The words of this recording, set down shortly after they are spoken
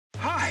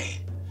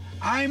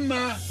I'm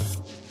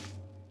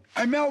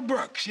Mel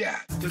Brooks,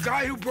 yeah. The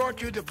guy who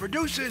brought you The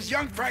Producers,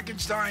 Young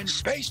Frankenstein,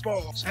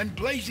 Spaceballs, and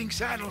Blazing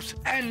Saddles.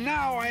 And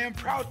now I am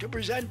proud to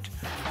present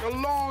the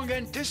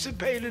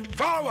long-anticipated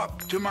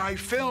follow-up to my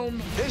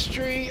film,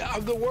 History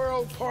of the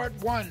World Part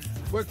 1.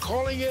 We're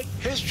calling it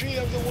History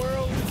of the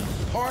World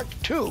Part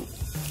 2.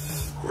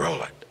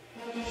 Roll it.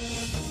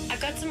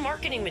 I've got some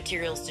marketing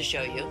materials to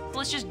show you.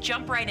 Let's just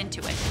jump right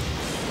into it.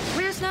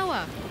 Where's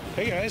Noah?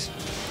 Hey, guys.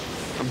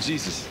 I'm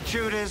Jesus.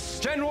 Judas.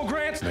 General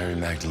Grant. Mary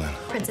Magdalene.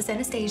 Princess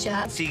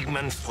Anastasia.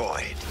 Sigmund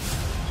Freud.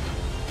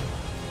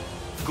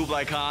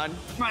 Kublai Khan.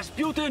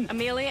 Rasputin.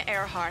 Amelia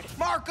Earhart.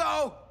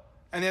 Marco!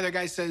 And the other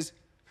guy says,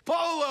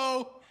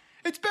 Polo!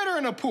 It's better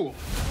in a pool.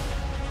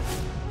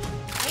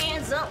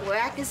 Hands up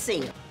where I can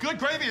see them. Good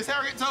gravy is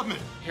Harriet Tubman.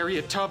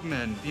 Harriet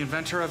Tubman, the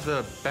inventor of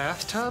the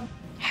bathtub?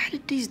 How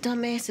did these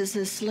dumbasses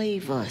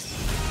enslave us?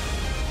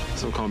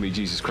 Some call me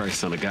Jesus Christ,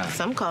 son of God.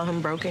 Some call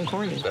him broken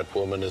corny. That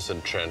woman is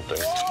enchanting.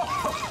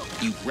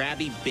 You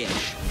grabby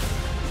bitch.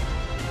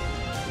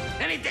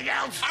 Anything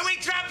else? Are we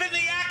dropping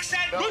the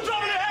accent? We're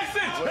dropping the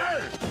accent!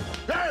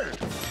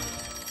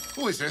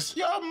 Hey! Who is this?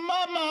 Your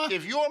mama.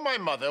 If you're my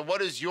mother,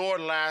 what is your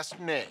last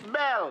name?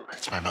 Bell.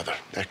 That's my mother.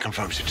 That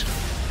confirms it.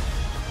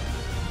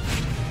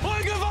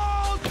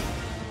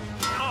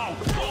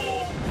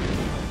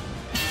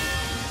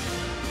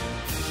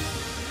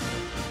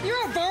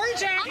 You're a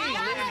virgin!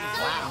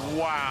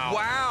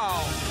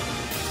 Wow.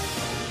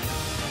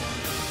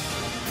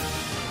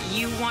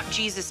 You want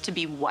Jesus to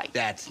be white.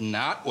 That's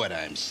not what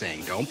I'm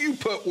saying. Don't you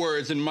put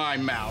words in my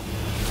mouth.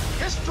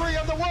 History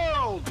of the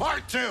World,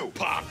 Part 2.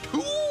 Part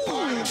 2.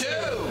 Part 2.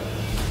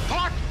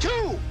 Part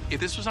 2. If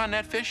this was on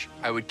Netfish,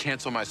 I would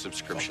cancel my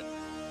subscription.